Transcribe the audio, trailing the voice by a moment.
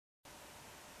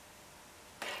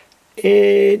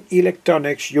In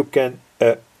electronics you can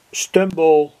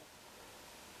stumble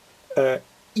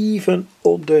even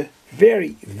on the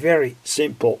very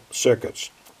simple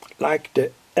circuits, like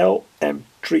the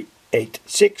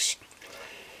LM386.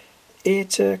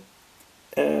 It's a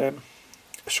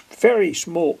very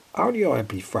small audio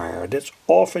amplifier that's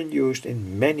often used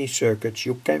in many circuits.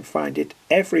 You can find it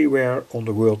everywhere on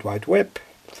the World Wide Web.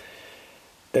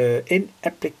 In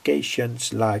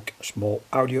applications like small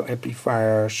audio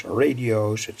amplifiers,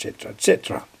 radios, etc.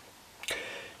 etc.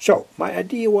 So my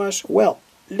idea was, well,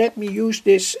 let me use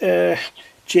this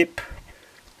chip,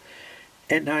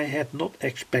 and I had not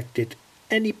expected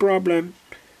any problems,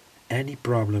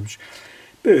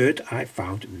 but I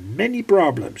found many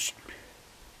problems,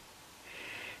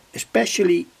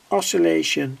 especially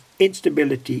oscillation,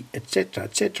 instability, etc.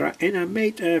 etc. And I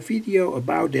made a video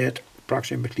about that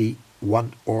approximately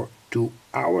 1 or 2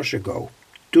 hours ago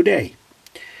today.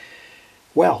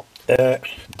 Well,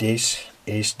 this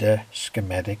is the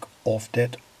schematic of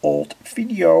that old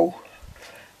video.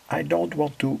 I don't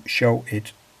want to show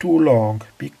it too long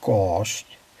because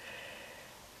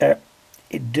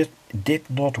it did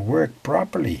not work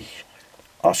properly.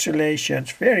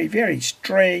 Oscillations, very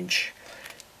strange.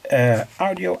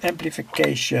 Audio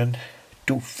amplification,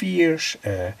 too fierce,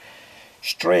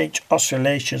 strange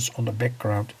oscillations on the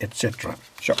background, etc.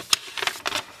 So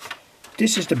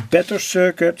this is the better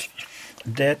circuit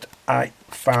that I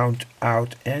found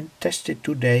out and tested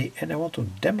today, and I want to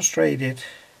demonstrate it.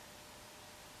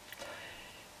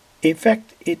 In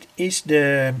fact, it is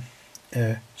the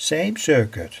same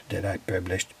circuit that I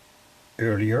published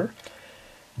earlier,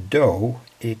 though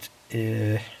it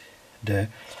the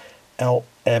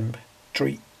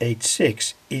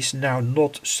LM386 is now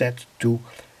not set to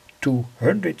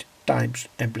 200 times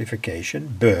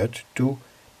amplification, but to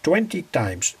 20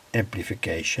 times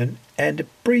amplification, and the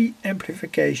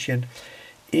pre-amplification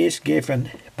is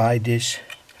given by this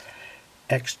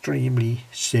extremely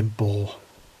simple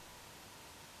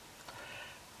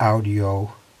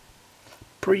audio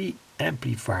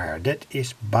pre-amplifier. That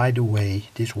is, by the way,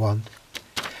 this one,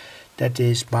 that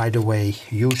is, by the way,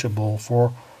 usable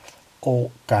for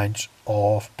all kinds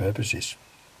of purposes.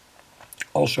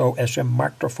 Also as a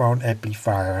microphone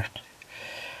amplifier.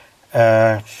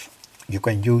 You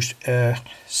can use,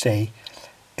 say,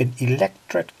 an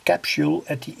electric capsule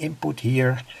at the input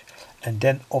here, and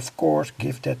then of course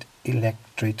give that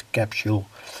electric capsule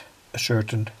a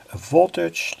certain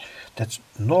voltage that's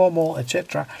normal,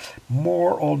 etc.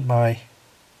 More on my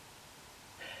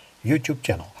YouTube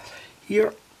channel.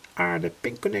 Here are the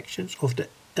pin connections of the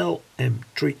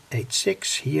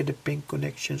LM386. Here the pin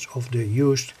connections of the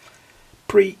used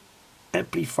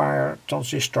pre-amplifier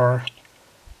transistor.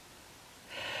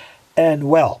 And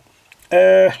well,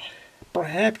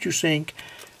 perhaps you think,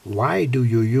 why do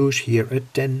you use here a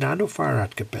 10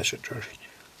 nanofarad capacitor?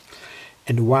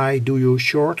 And why do you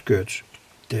shortcut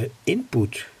the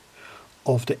input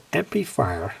of the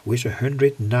amplifier with a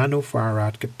 100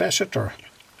 nanofarad capacitor?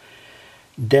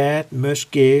 That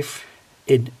must give,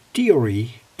 in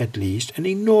theory at least, an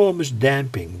enormous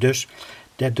damping, thus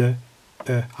that the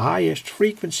highest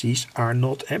frequencies are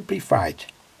not amplified.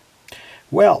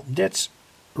 Well, that's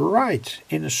right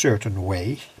in a certain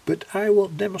way, but I will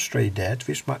demonstrate that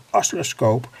with my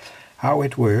oscilloscope, how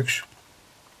it works.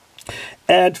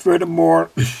 And furthermore,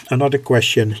 another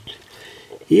question.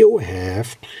 You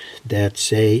have that,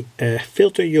 say, a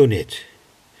filter unit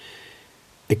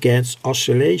against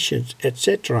oscillations,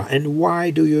 etc. And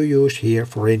why do you use here,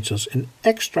 for instance, an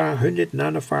extra 100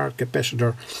 nanofarad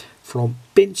capacitor from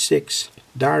pin 6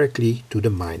 directly to the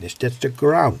minus? That's the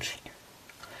ground.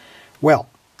 Well,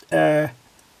 the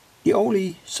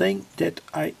only thing that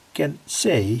I can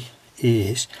say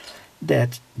is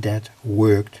that that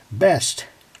worked best.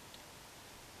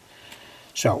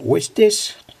 So with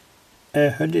this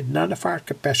 100 nanofarad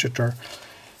capacitor,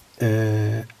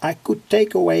 I could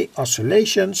take away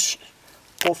oscillations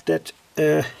of that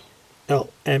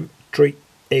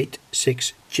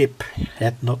LM386 chip.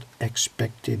 Had not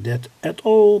expected that at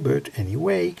all, but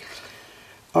anyway,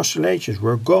 oscillations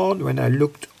were gone when I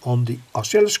looked on the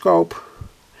oscilloscope,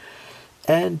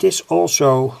 and this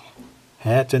also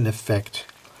had an effect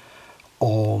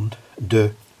on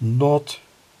the not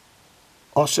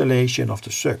oscillation of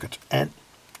the circuit, and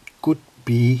could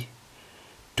be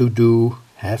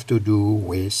have to do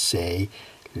with, say,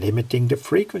 limiting the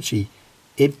frequency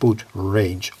input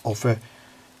range of a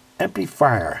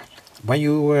amplifier. When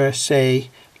you say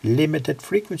limited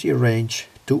frequency range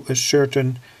to a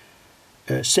certain,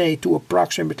 say to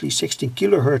approximately 16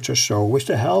 kilohertz or so, with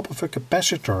the help of a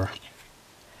capacitor,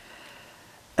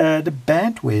 the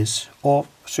bandwidth of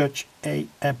such a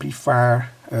amplifier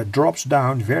drops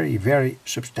down very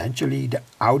substantially. The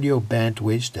audio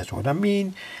bandwidth, that's what I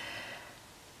mean.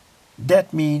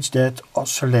 That means that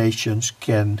oscillations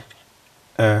can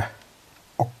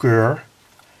occur,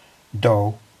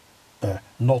 though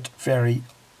not very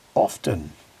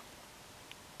often.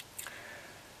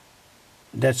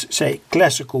 That's, say,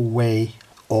 classical way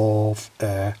of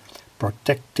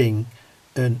protecting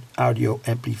an audio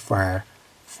amplifier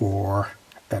for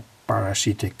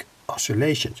parasitic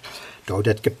oscillations. Though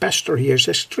that capacitor here is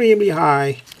extremely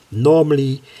high,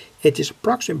 normally it is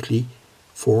approximately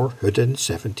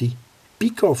 470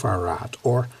 picofarad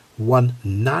or 1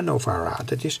 nanofarad.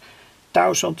 That is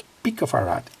 1000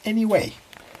 picofarad anyway.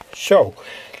 So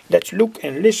let's look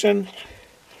and listen.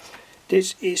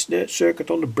 This is the circuit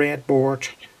on the breadboard.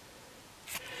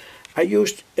 I've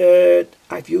used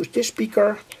this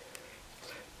speaker,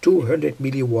 200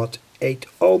 milliwatt, 8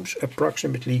 ohms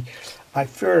approximately. I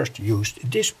first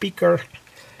used this speaker,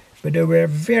 but there were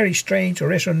very strange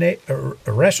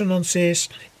resonances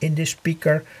in this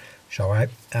speaker, so I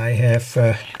have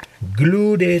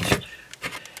glued it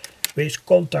with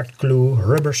contact glue,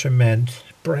 rubber cement.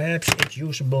 Perhaps it's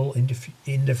usable in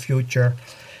the future.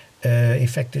 In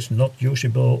fact, it's not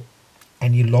usable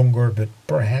any longer, but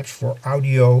perhaps for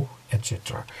audio,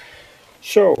 etc.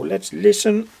 So let's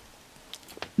listen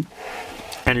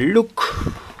and look.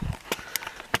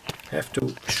 Have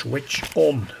to switch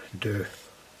on the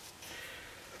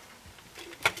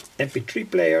MP3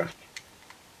 player.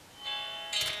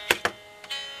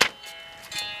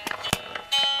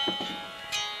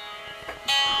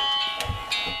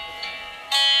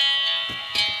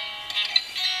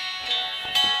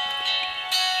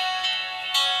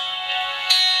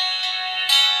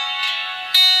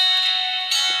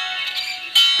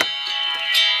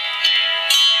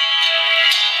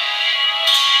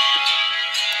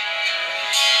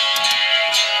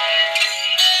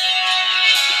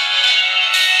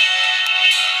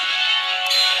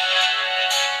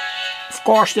 Of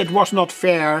course, that was not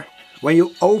fair. When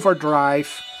you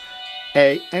overdrive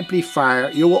a amplifier,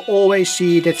 you will always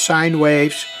see that sine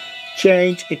waves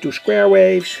change into square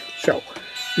waves. So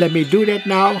let me do that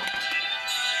now.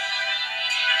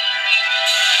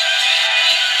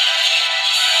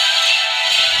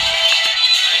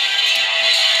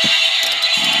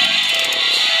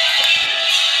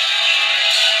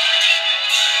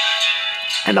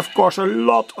 And of course a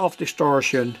lot of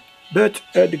distortion. But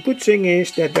the good thing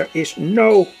is that there is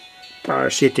no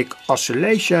parasitic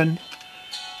oscillation,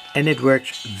 and it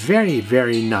works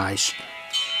very nice.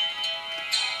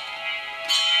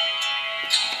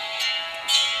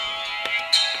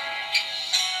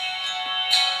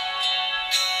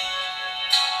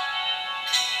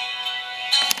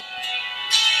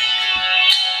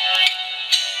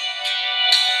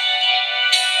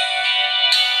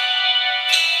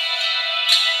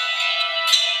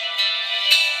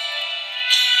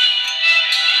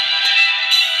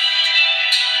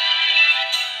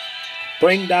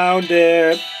 Bring down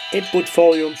the input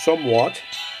volume somewhat.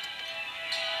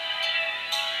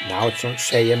 Now it's on,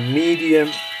 say, a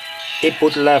medium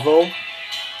input level.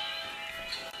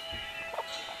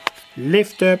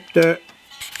 Lift up the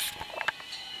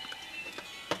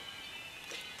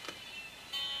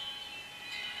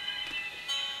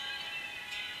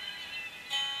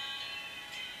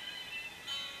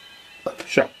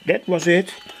so that was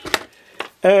it.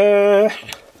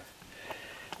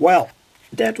 Well,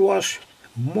 that was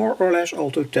more or less all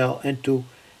to tell and to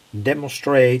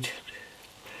demonstrate.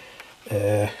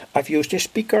 I've used this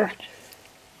speaker.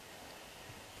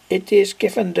 It is,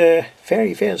 given the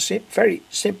very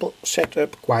simple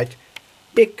setup, quite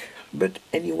big, but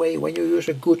anyway, when you use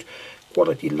a good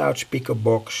quality loudspeaker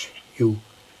box, you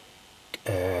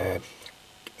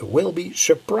will be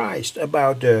surprised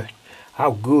about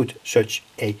how good such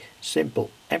a simple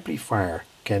amplifier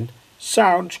can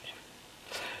sound.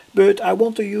 But I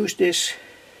want to use this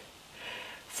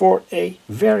for a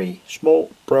very small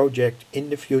project in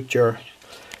the future.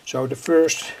 So the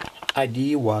first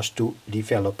idea was to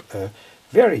develop a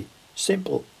very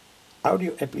simple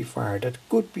audio amplifier that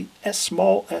could be as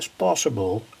small as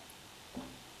possible.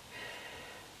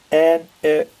 And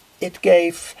it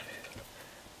gave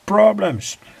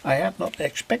problems. I had not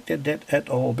expected that at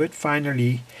all, but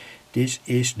finally this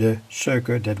is the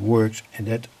circuit that works and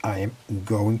that I am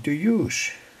going to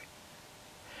use.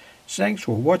 Thanks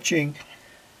for watching.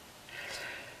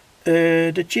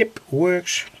 The chip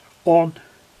works on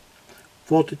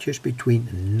voltages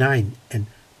between 9 and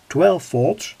 12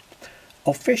 volts.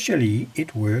 Officially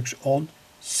it works on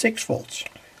 6 volts.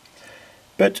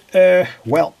 But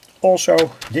well,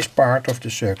 Also, this part of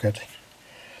the circuit,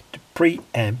 the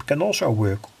preamp, can also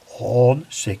work on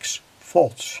 6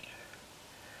 volts.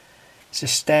 It's a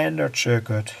standard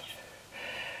circuit.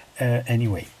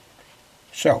 Anyway,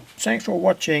 so thanks for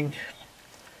watching.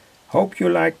 Hope you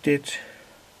liked it.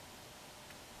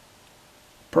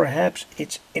 Perhaps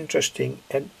it's interesting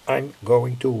and I'm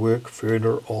going to work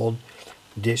further on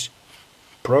this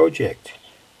project.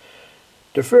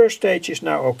 The first stage is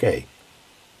now okay.